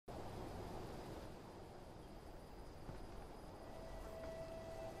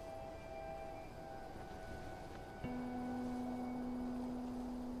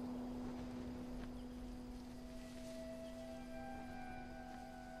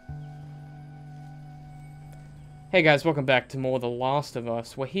Hey guys, welcome back to more The Last of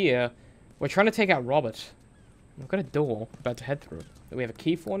Us. We're here. We're trying to take out Robert. We've got a door we're about to head through that we have a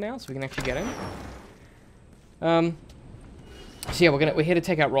key for now, so we can actually get in. So yeah, we're here to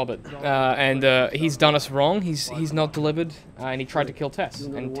take out Robert, and he's done us wrong. He's not delivered, and he tried to kill Tess,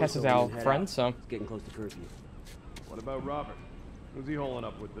 and Tess is our friend, so. It's getting close to curfew. What about Robert? Who's he holding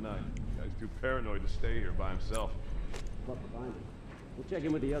up with tonight? The guy's too paranoid to stay here by himself. Fuck behind him. We'll check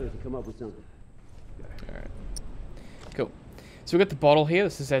in with the others and come up with something. All right. Cool. So we got the bottle here.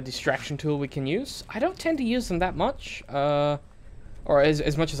 This is a distraction tool we can use. I don't tend to use them that much, or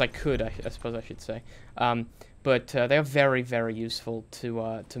as much as I could, I suppose I should say. But they are very, very useful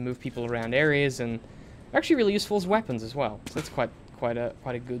to move people around areas, and actually really useful as weapons as well. So that's quite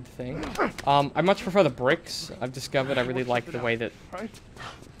a good thing. I much prefer the bricks. I've discovered I really like the way that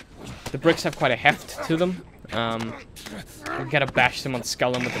the bricks have quite a heft to them. You gotta bash someone's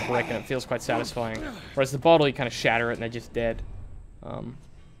skull in with the brick, and it feels quite satisfying. Whereas the bottle, you kind of shatter it, and they're just dead.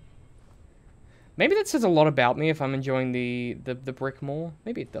 Maybe that says a lot about me if I'm enjoying the brick more.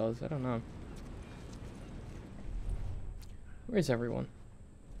 Maybe it does. I don't know. Where is everyone?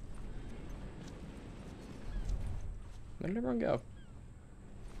 Where did everyone go?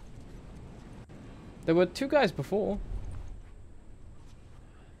 There were two guys before.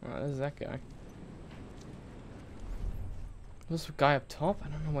 Oh, there's that guy. There's a guy up top? I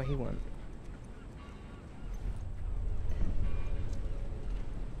don't know where he went.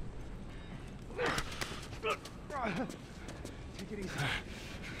 Take it easy.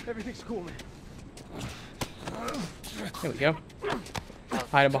 Everything's cool, man. There we go.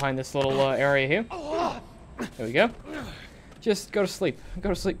 Hiding behind this little area here. There we go. Just go to sleep. Go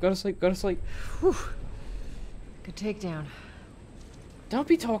to sleep. Go to sleep. Go to sleep. Whew. Good takedown. Don't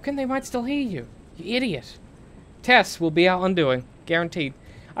be talking. They might still hear you. You idiot. Tess will be our undoing, guaranteed.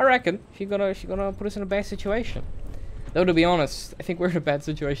 I reckon she's gonna put us in a bad situation. Though to be honest, I think we're in a bad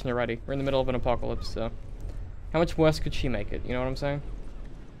situation already. We're in the middle of an apocalypse, so how much worse could she make it? You know what I'm saying?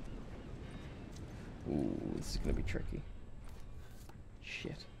 Ooh, this is gonna be tricky.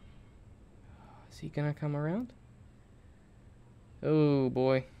 Shit. Is he gonna come around? Oh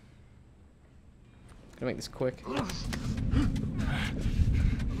boy. Gonna make this quick.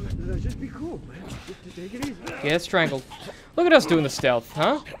 Just be cool, man. Just take it easy. Yeah, it's strangled. Look at us doing the stealth,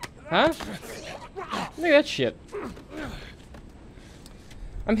 huh? Huh? Look at that shit.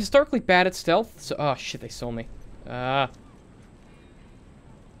 I'm historically bad at stealth, so... Oh, shit, they saw me.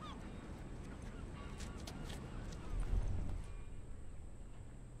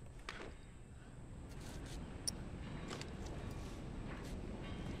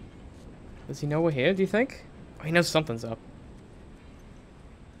 Does he know we're here, do you think? Oh, he knows something's up.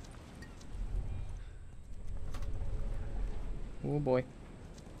 Oh boy.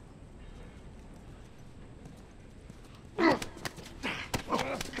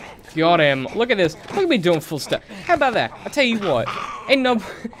 Got him. Look at this. Look at me doing full stealth. How about that? I tell you what. Ain't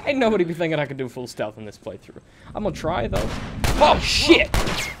nobody be thinking I can do full stealth in this playthrough. I'm gonna try though. Oh shit!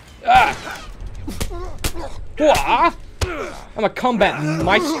 Ah! Wah! I'm a combat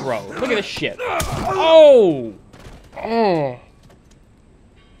maestro. Look at this shit. Oh! Oh!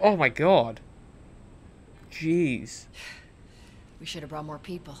 Oh my god. Jeez. We should have brought more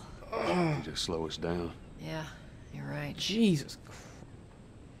people. Just slow us down. Yeah, you're right. Jesus Christ.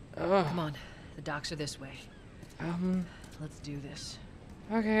 Come on, the docks are this way. Let's do this.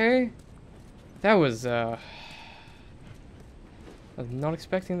 Okay. That was, I was not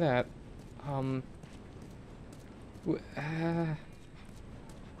expecting that.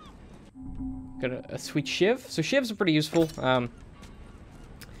 Got a sweet shiv. So shivs are pretty useful. They're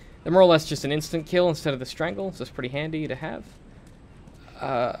more or less just an instant kill instead of the strangle, so it's pretty handy to have.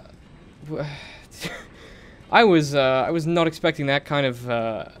 I was not expecting that kind of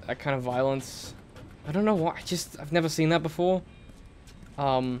violence. I don't know why. I've never seen that before.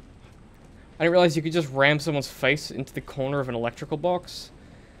 I didn't realize you could just ram someone's face into the corner of an electrical box.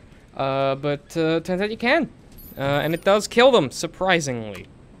 But turns out you can, and it does kill them surprisingly.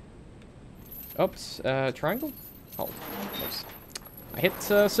 Oops, triangle. Oh, oops. I hit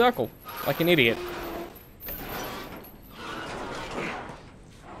circle like an idiot.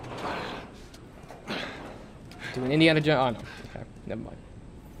 Do an Indiana Jones. Oh, no. Okay. Never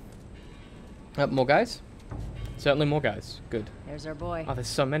mind. More guys? Certainly more guys. Good. There's our boy. Oh, there's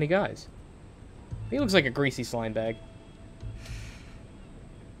so many guys. He looks like a greasy slime bag.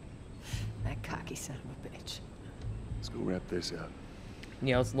 That cocky son of a bitch. Let's go wrap this up.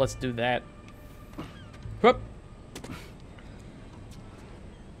 Yeah, let's do that. Whoop.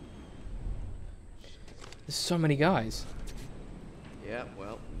 There's so many guys. Yeah,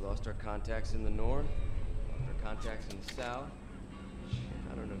 well, we lost our contacts in the north. Our contacts in the south. Shit,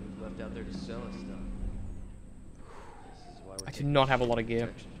 I don't know who's left out there to sell us stuff. This is why we're I do not have a lot of gear.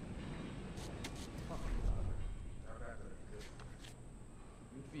 protection.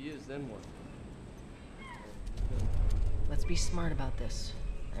 If he is, then what? Let's be smart about this.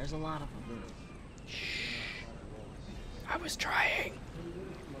 There's a lot of them. I was trying.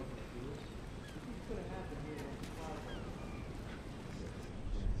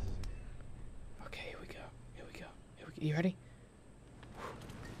 Okay, here we go. Here we go. Here we go. You ready?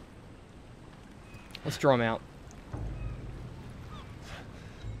 Let's draw him out.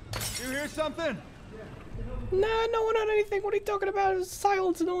 You hear something? Nah, no one had anything. What are you talking about? It was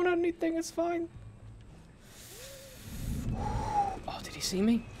silence. No one had anything. It's fine. Oh, did he see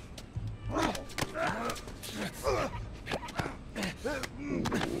me?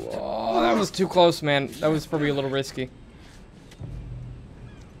 Oh, that was too close, man. That was probably a little risky.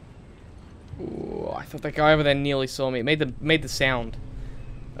 Ooh, I thought that guy over there nearly saw me. It made the sound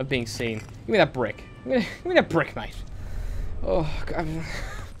of being seen. Give me that brick. Give me that brick, mate. Oh, God. I'm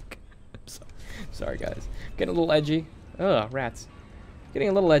sorry, guys. Getting a little edgy. Ugh, rats. Getting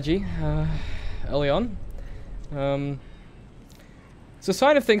a little edgy early on. It's a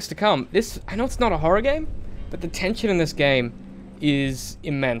sign of things to come. I know it's not a horror game, but the tension in this game is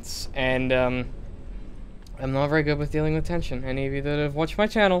immense, and I'm not very good with dealing with tension. Any of you that have watched my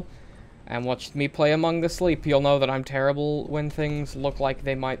channel and watched me play Among the Sleep, you'll know that I'm terrible when things look like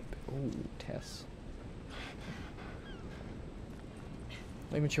they might... Ooh, Tess.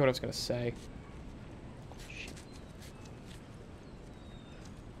 Not even sure what I was going to say. Shit.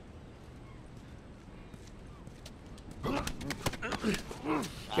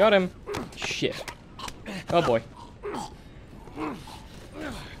 Got him. Shit. Oh boy.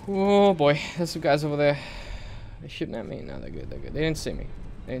 Oh boy. There's some guys over there. They're shooting at me. No, they're good. They're good. They didn't see me.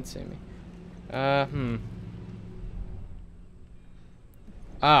 They didn't see me.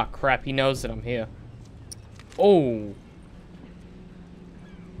 Ah, crap. He knows that I'm here. Oh.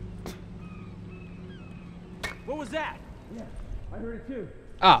 What was that? Yeah, I heard it too.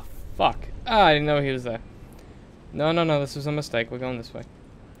 Ah, fuck. Ah, I didn't know he was there. No, no, no. This was a mistake. We're going this way.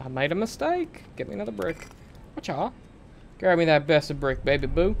 I made a mistake. Get me another brick. Watcha. Grab me that best of brick, baby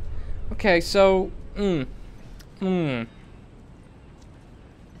boo. Okay, so... Where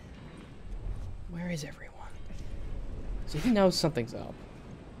is everyone? So he knows something's up.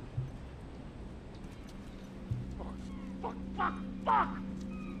 Fuck!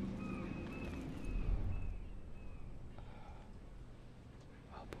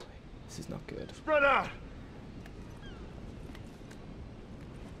 Oh boy. This is not good. Spread out!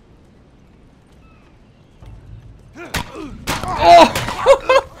 Oh!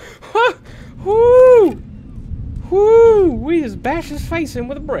 Woo! Woo! We just bashed his face in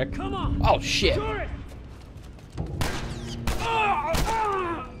with a brick. Come on! Oh shit! Sure.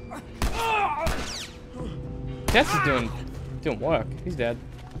 Tess is doing work. He's dead.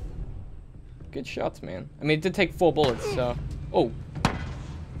 Good shots, man. I mean, it did take 4 bullets, so... Oh.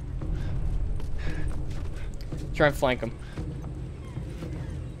 Try and flank him.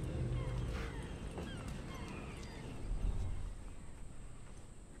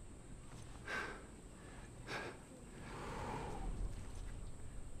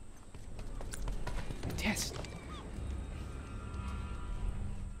 Tess.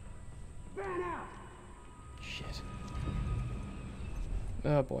 Shit.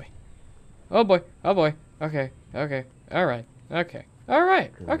 Oh boy. Oh boy. Oh boy. Okay. Okay. Alright. Okay.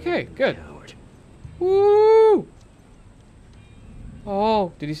 Alright. Okay. Good. Woo!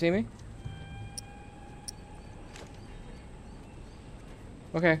 Oh, did he see me?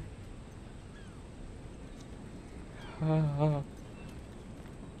 Okay. Son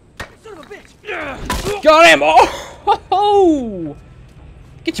of a bitch! Got him! Oh!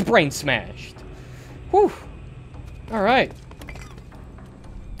 Get your brain smashed. Whew. Alright.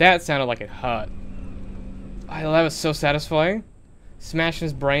 That sounded like it hurt. Oh, that was so satisfying. Smashing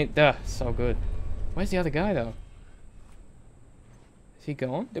his brain. Duh, so good. Where's the other guy, though? Is he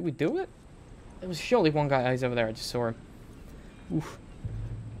gone? Did we do it? There was surely one guy. Oh, he's over there. I just saw him. Oof.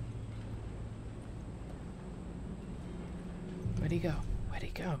 Where'd he go? Where'd he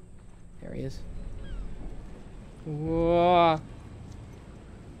go? There he is. Whoa.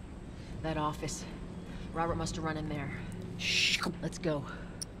 That office. Robert must have run in there. Shh. Let's go.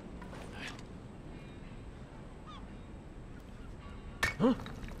 Huh?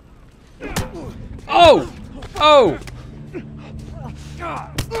 Oh! Oh!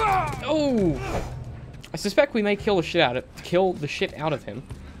 Oh! I suspect we may kill the shit out of him,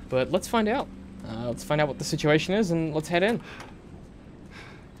 but let's find out. Let's find out what the situation is, and let's head in.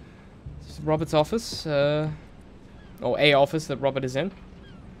 Robert's office. Or a office that Robert is in.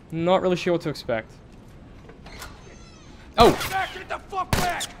 Not really sure what to expect. Oh! Get the fuck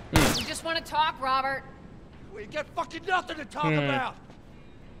back! We just want to talk, Robert. We got fucking nothing to talk about!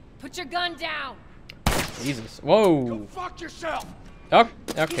 Put your gun down. Jesus. Whoa! Go fuck yourself! Oh,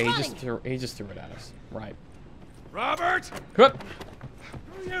 okay, he just threw it at us. Right. Robert! Whoop!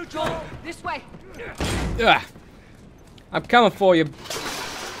 You Joel! This way. Ah. I'm coming for you.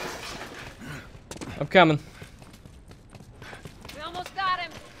 I'm coming. We almost got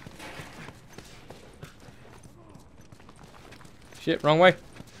him. Shit, wrong way.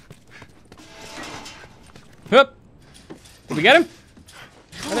 Whoop! Did we get him?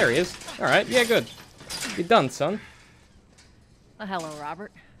 Oh, there he is. Alright, yeah, good. You're done, son. Oh, hello,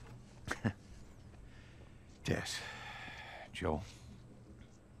 Robert. Tess. Joel.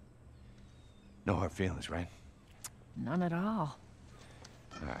 No hard feelings, right? None at all.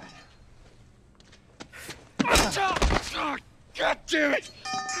 Alright. Oh, God damn it!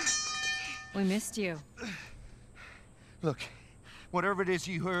 We missed you. Look, whatever it is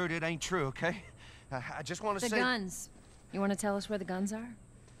you heard, it ain't true, okay? I just want to The say... guns. You want to tell us where the guns are?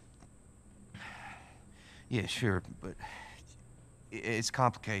 Yeah, sure, but it's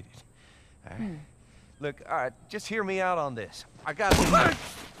complicated. All right. Look, all right, just hear me out on this. I got...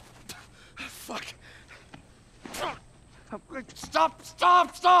 Fuck. Stop,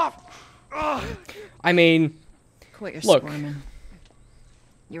 stop, stop! I mean, Quit your look. squirming.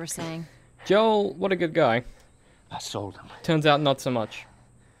 You were saying? Joel, what a good guy. I sold him. Turns out not so much.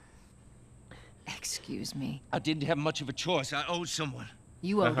 Excuse me. I didn't have much of a choice. I owed someone.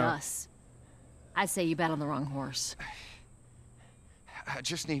 You owed us. I'd say you bet on the wrong horse. I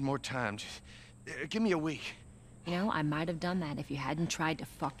just need more time. Just, give me a week. You know, I might have done that if you hadn't tried to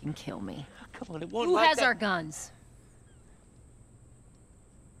fucking kill me. Come on, it won't Who like has that. our guns?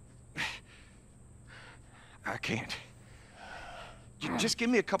 I can't. Just give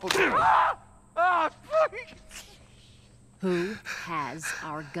me a couple... Who has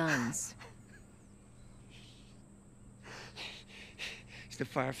our guns? It's the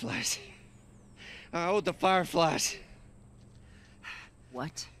Fireflies. I owed the Fireflies.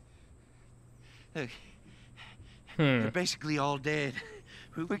 What? Look, they're basically all dead.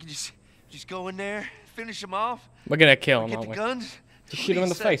 We can just go in there, finish them off. We're gonna kill him, Get aren't the we? guns. Just shoot him in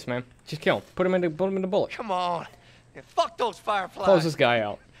the face, man. Just kill him. Put him in the bullet. Come on. Yeah, fuck those Fireflies. Close this guy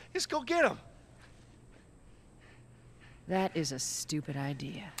out. Just go get them. That is a stupid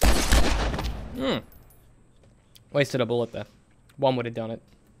idea. Wasted a bullet there. One would have done it.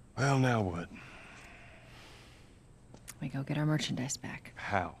 Well, now what? We go get our merchandise back.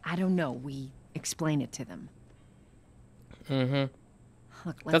 How? I don't know. We explain it to them. Look,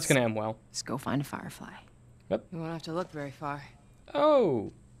 let's That's gonna end well. just go find a Firefly. You won't have to look very far.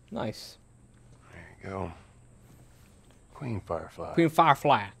 Oh, nice. There you go. Queen Firefly. Queen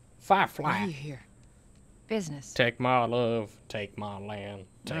Firefly. Why are Firefly. you here? Business. Take my love, take my land,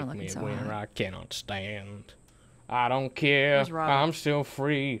 You're take looking me so where hot. I cannot stand. I don't care, Where's Robert? I'm still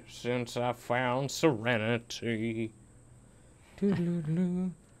free since I found serenity.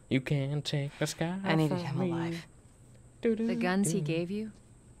 Doo-doo-doo. You can't take the sky I needed from him me. alive. The guns he gave you,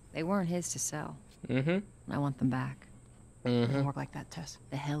 they weren't his to sell. I want them back. It doesn't work like that, Tess.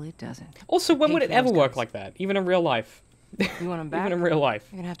 The hell it doesn't. Also, when Paid would it for ever those work guns. like that? Even in real life. You want him back? Even in real life.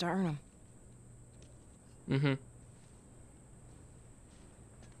 You're gonna have to earn them.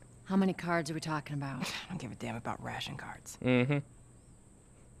 How many cards are we talking about? I don't give a damn about ration cards. Mm-hmm.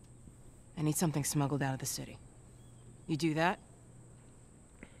 I need something smuggled out of the city. You do that,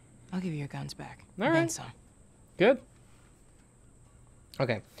 I'll give you your guns back. All and then right. some. Good.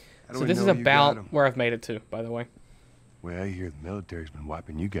 Okay. How do So we this is know you got about 'em? where I've made it to, by the way. Well, I hear the military's been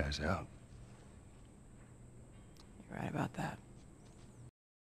wiping you guys out. You're right about that.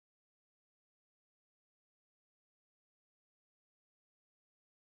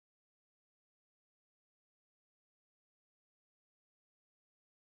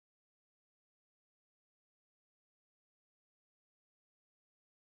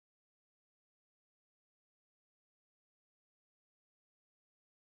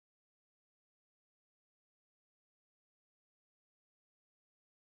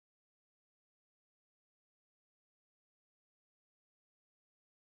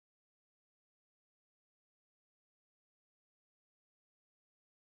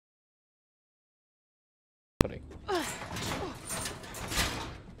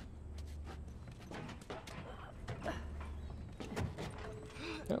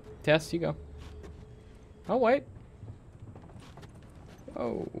 Oh, Tess, you go. Oh, wait.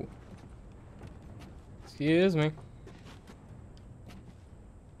 Oh. Excuse me.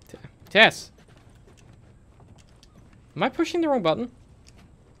 Tess! Am I pushing the wrong button?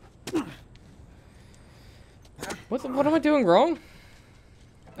 What am I doing wrong?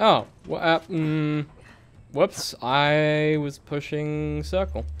 Oh, whoops, I was pushing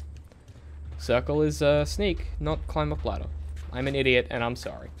circle. Circle is sneak, not climb up ladder. I'm an idiot and I'm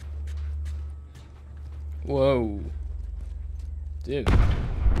sorry. Whoa. Dude.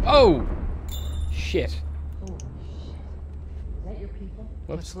 Oh! Shit. Holy shit. Is that your people?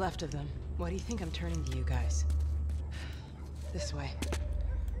 What's left of them? Why do you think I'm turning to you guys? This way.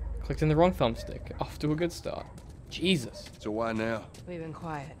 Clicked in the wrong thumbstick. Off to a good start. Jesus. So why now? We've been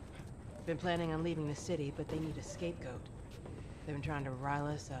quiet. Been planning on leaving the city, but they need a scapegoat. They've been trying to rile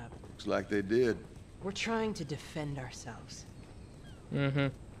us up. Looks like they did. We're trying to defend ourselves. Mm-hmm.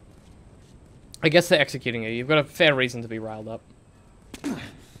 I guess they're executing you. You've got a fair reason to be riled up.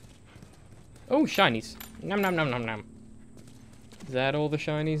 Oh, shinies. Nom nom nom nom nom. Is that all the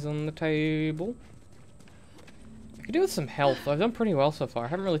shinies on the table? I could do with some health. I've done pretty well so far. I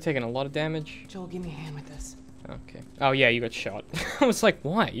haven't really taken a lot of damage. Joel, give me a hand with this. Okay. Oh, yeah, you got shot. I was like,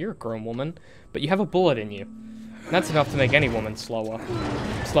 why? You're a grown woman. But you have a bullet in you. And that's enough to make any woman slower.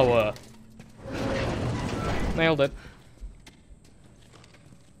 Slower. Nailed it.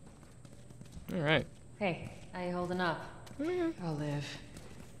 Alright. Hey, how you holding up? I'll live.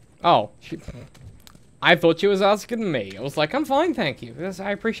 Oh, I thought she was asking me. I was like, I'm fine, thank you.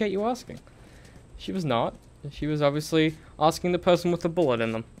 I appreciate you asking. She was not. She was obviously asking the person with the bullet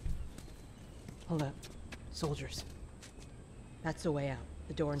in them. Hold up. Soldiers. That's the way out.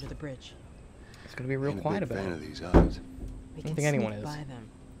 The door into the bridge. It's gonna be real quiet about fan it. of these odds. We I don't can think anyone sneak is. by them,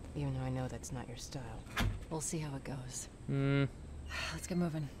 even though I know that's not your style. We'll see how it goes. Hmm. Let's get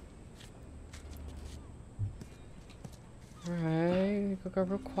moving. Alright, go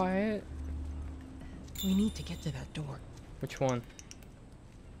real quiet. We need to get to that door. Which one?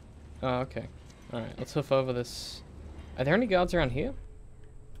 Oh, okay. Alright, let's hoof over this. Are there any guards around here?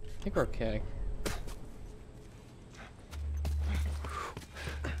 I think we're okay.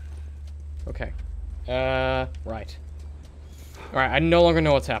 Okay. Right. Alright, I no longer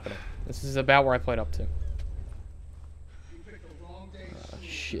know what's happening. This is about where I played up to.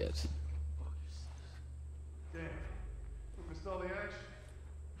 Shit. Damn. We missed all the action.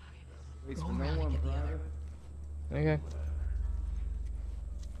 Go around and get the other. Okay.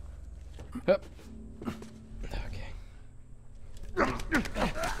 Hup. Okay.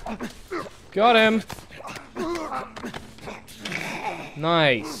 Got him!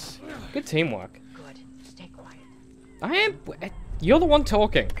 Nice. Good teamwork. Good. Stay quiet. I am... You're the one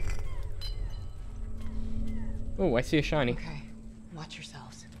talking. Oh, I see a shiny. Okay. Watch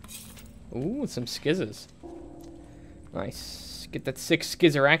yourselves. Ooh, some skizzers. Nice. Get that sick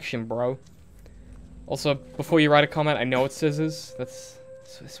skizzer action, bro. Also, before you write a comment, I know it's scissors. That's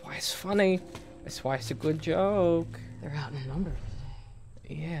why it's funny. That's why it's a good joke. They're out in numbers.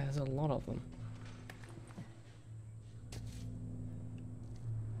 Yeah, there's a lot of them.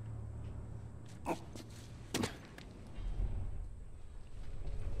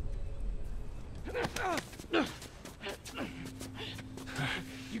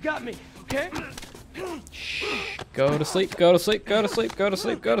 You got me, okay? Shh. Go to sleep, go to sleep, go to sleep, go to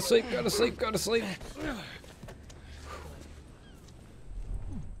sleep, go to sleep, go to sleep, go to sleep.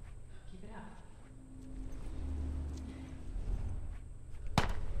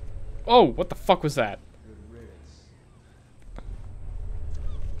 Oh, what the fuck was that?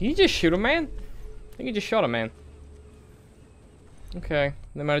 Did you just shoot a man? I think you just shot a man. Okay,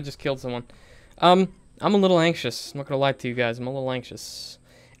 they might have just killed someone. I'm a little anxious. I'm not gonna lie to you guys. I'm a little anxious.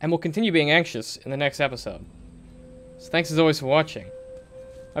 And we'll continue being anxious in the next episode. So thanks as always for watching.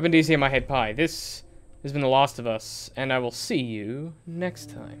 I've been dcm.works. This has been The Last of Us, and I will see you next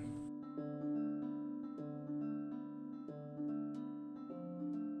time.